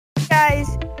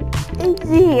Guys, it's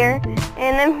here,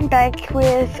 and I'm back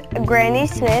with Granny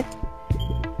Smith,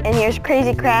 and here's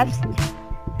Crazy Crafts.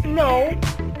 No,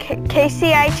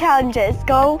 KCI challenges.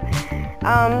 Go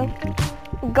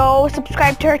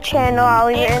subscribe to her channel. I'll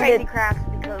leave it in Crazy Crafts,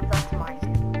 because that's my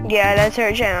channel. Yeah, that's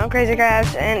her channel, Crazy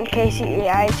Crafts and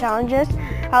KCI challenges.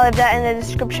 I'll leave that in the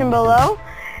description below.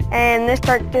 And let's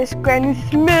start this Granny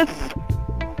Smith.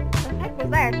 What the heck was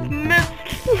that? Smith.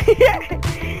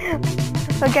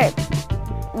 Okay.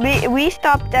 We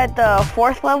stopped at the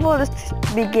 4th level. Let's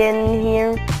begin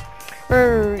here.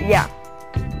 Yeah.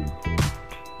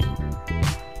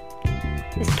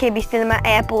 This kid be stealing my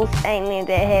apples. Ain't made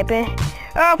that happen.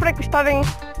 Oh, frick, we're starting.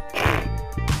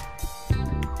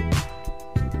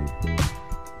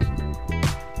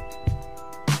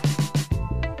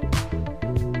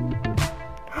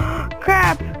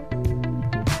 Crap.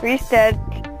 Reset.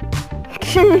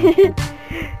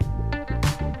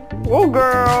 Whoa,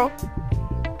 girl.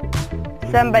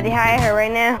 Somebody hire her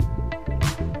right now.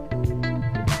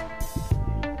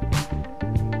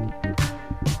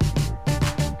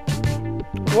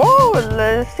 Whoa,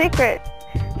 the secret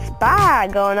spy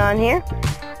going on here.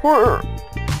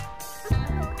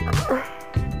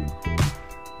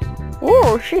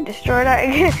 Whoa, she destroyed our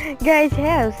guy's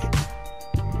house.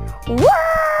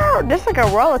 Whoa, this is like a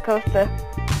roller coaster.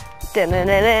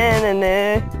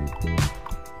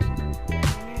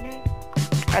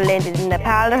 I landed in the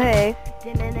pile of hay.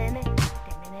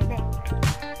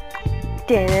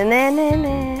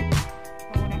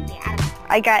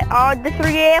 I got all the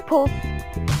 3 apples.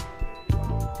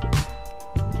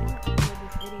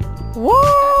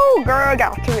 Whoa, girl, I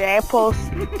got 3 apples.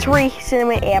 3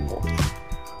 cinnamon apples.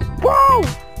 Whoa!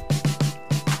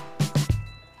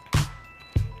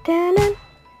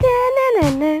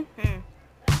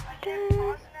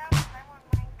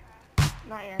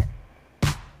 Not yet.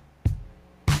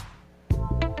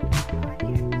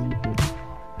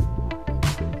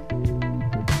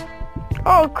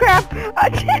 Oh crap! I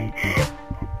can't.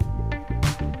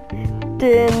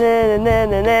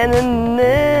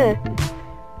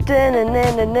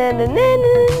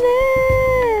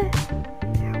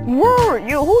 Whoa,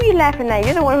 who you laughing at?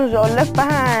 You're the one who's all left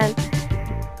behind.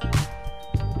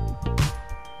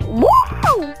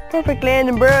 Whoa! Perfect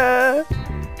landing, bruh.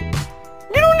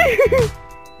 Get on there!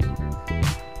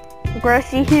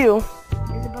 Grassy hill.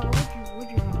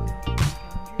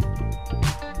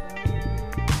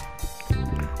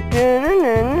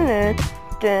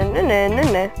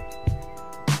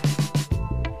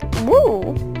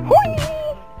 Woo! Hoi!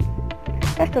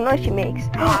 That's the noise she makes.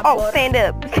 Oh, stand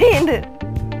up! Stand up!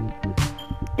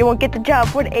 You won't get the job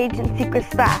for the agent secret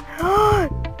spy.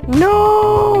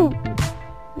 No!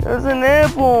 There's an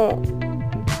apple.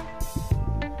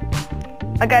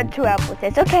 I got 2 apples.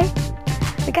 That's okay.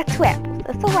 I got 2 apples.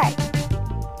 That's alright.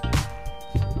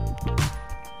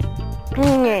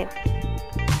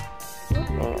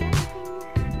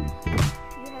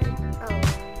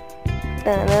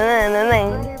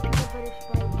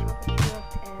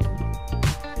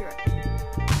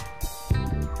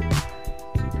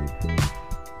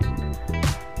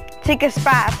 Secret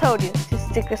spy, I told you. It's a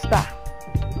secret spy.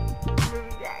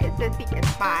 Yeah, it's a secret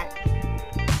spot.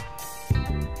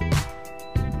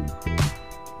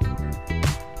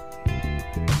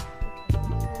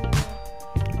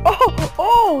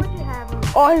 Oh!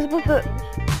 Oh, he's supposed to...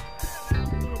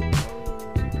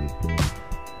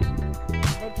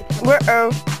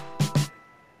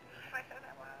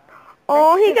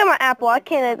 Oh, he got my apple. I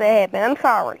can't let that happen. I'm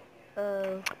sorry.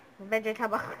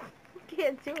 Vegetable.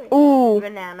 Can't do it. Ooh.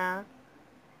 Banana.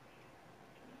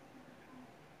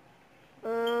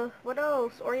 What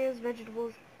else? Oreos,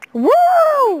 vegetables.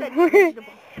 Woo! Vegetables.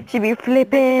 She be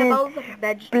flipping.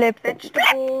 Vegetables.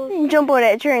 Jump on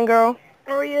that train, girl.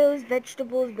 Oreos,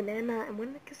 vegetables, banana, and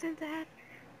what did Costanza have?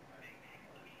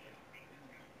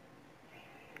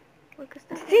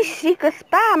 She's secret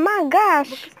spy, my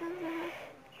gosh. What Costanza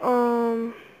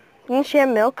have? Didn't she have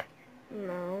milk?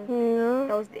 No. No.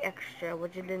 That was the extra,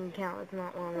 which it didn't count. It's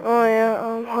not one. Oh yeah.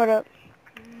 Hold up.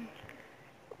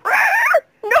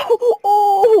 No!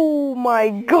 Oh my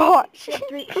gosh. She had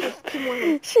 2 more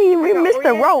hits. We missed the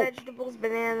Oreos, rope. Vegetables,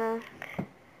 banana.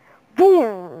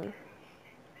 Boom.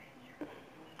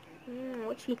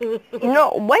 What she?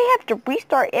 No, we have to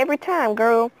restart every time,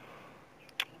 girl.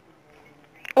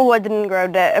 Oh, I didn't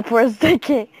grab that for a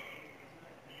second.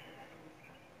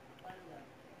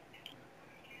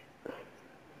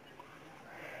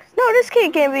 No, this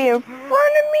kid can't be in front of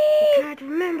me. I'm trying to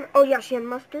remember. Oh yeah, she had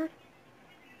mustard.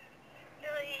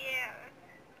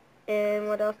 And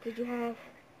what else did you have?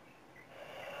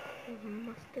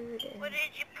 Mustard. And What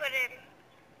did you put in?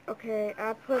 Okay,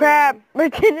 I put Crap, we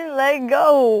didn't let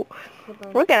go. Hold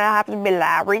on. We're gonna have to be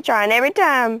like retrying every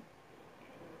time.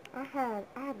 I had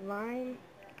lime.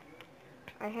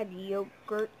 I had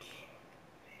yogurt.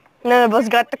 None of us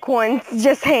got the coins,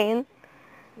 just saying.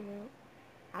 No,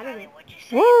 I didn't.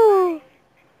 Woo!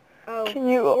 Oh, Can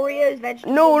you... Oreos,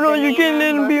 vegetables, No, you can't banana,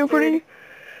 let him be mustard. pretty.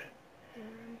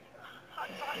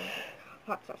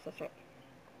 Hot sauce, that's right.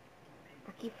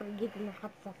 I keep forgetting the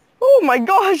hot sauce. Oh my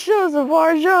gosh, that was a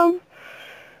far jump.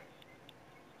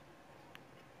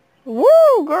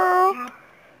 Woo, girl.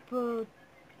 Apple.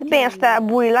 Bounce that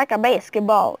booty like a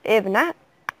basketball. If not,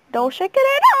 don't shake it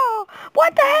at all.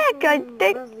 What the heck? I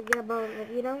think...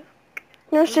 You know?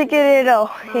 Don't shake it at all.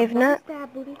 If not,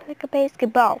 that booty. like a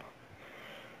basketball.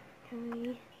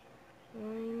 Honey,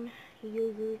 lime,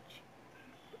 yogurt,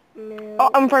 milk. Oh,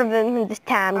 I'm in front of them this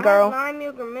time, I girl. had lime,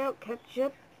 yogurt, milk,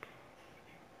 ketchup.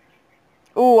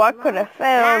 Ooh, I could have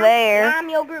fell there. Lime,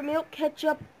 yogurt, milk,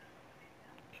 ketchup.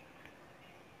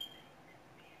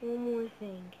 One more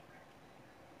thing.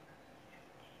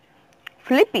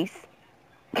 Flippies.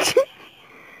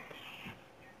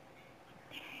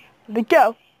 Let's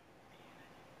go.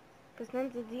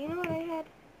 Costanza, do you know what I had?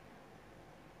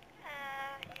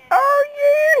 Oh,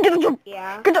 yeah.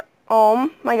 Yeah. Good job. Oh,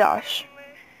 my gosh.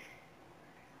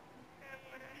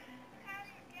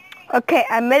 Okay,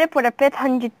 I made it for the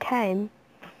 500th time.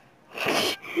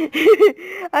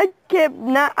 I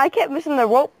kept missing the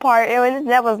rope part, and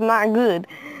that was not good.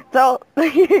 So,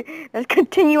 let's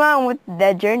continue on with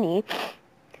the journey.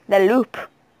 The loop.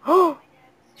 Oh,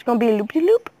 it's gonna be a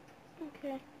loop-de-loop.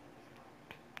 Okay.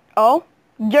 Oh,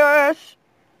 yes.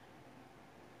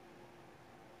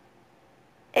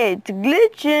 It's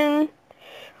glitching.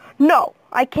 No,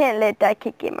 I can't let that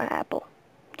kid get my apple.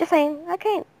 Just saying, I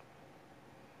can't.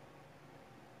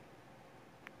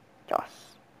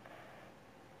 Yes.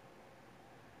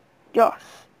 Yes.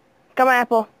 Come on,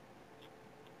 apple.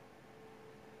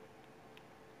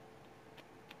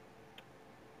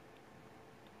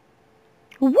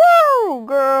 Woo,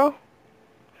 girl.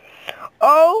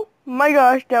 Oh my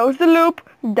gosh, that was the loop.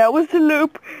 That was the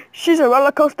loop. She's a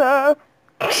roller coaster.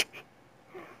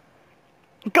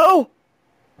 Go.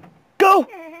 Go.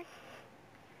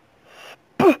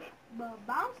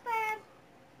 Bounce pad.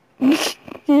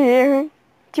 Yeah.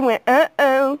 She went,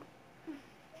 uh-oh.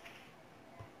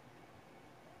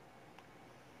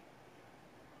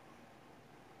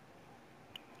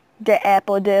 The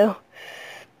apple do.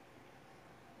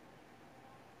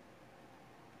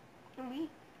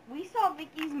 We saw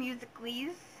Vicky's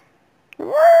Musicals. Woo!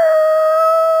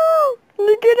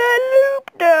 Look at that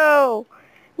loop though.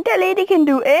 That lady can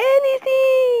do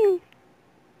anything.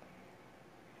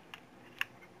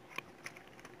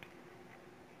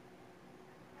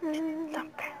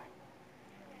 Okay.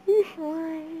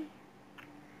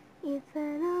 It's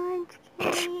an orange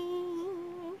cake.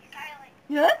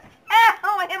 Yes?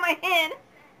 Ow, it hit my hand.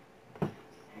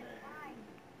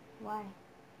 Why?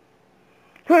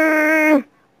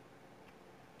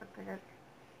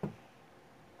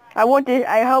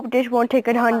 I hope this won't take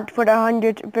for the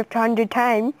 500th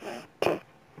time.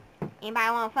 Anybody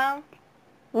want a phone?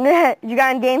 You got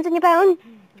any games on your phone?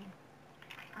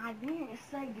 I didn't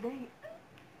say that.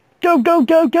 Go, go,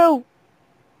 go, go.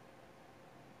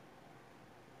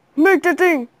 Make the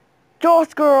thing.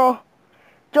 Joss girl.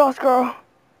 Joss girl.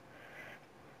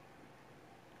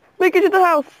 Make it to the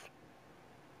house.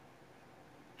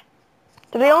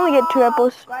 Did I only get 2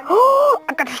 apples? Oh,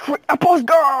 I got 3 apples,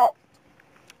 girl.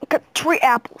 I got 3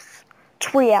 apples.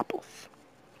 3 apples.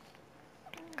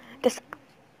 That's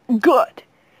good.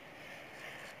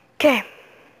 Okay.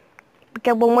 We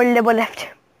got 1 more level left.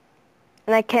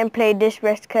 And I can't play this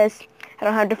rest because I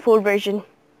don't have the full version.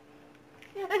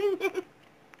 You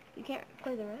can't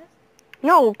play the rest?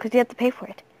 No, because you have to pay for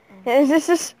it. This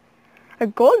is a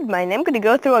gold mine. I'm going to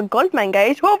go through a gold mine,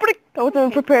 guys. Oh, I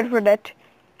wasn't prepared for that.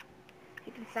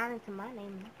 You can sign it to my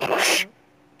name.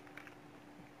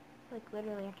 Like,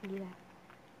 literally, I can do that.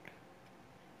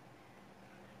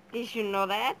 Did you know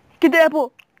that? Get the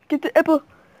apple. Get the apple.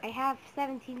 I have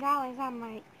 $17 on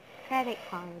my credit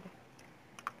card.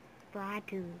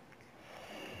 Braddude.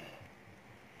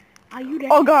 Are you the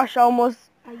Oh, gosh, almost.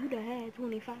 Are you the head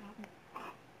 25?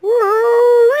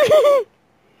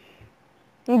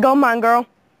 Go on, girl.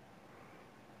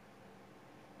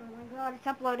 Oh my god, it's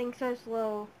uploading so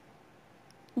slow.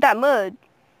 That mud.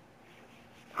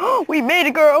 We made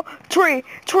it, girl. 3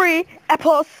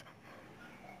 apples.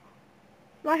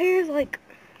 My hair is like...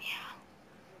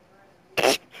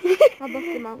 Yeah. I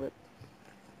busted my lip.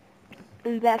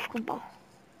 In basketball.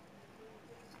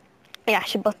 Yeah,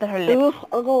 she busted her lip.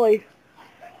 Ugly.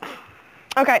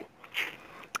 Okay.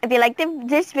 If you liked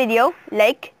this video,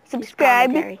 like,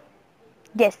 subscribe.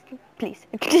 Yes, please.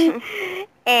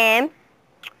 And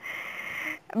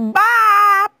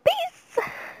bye. Peace.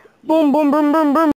 Boom, boom, boom, boom, boom.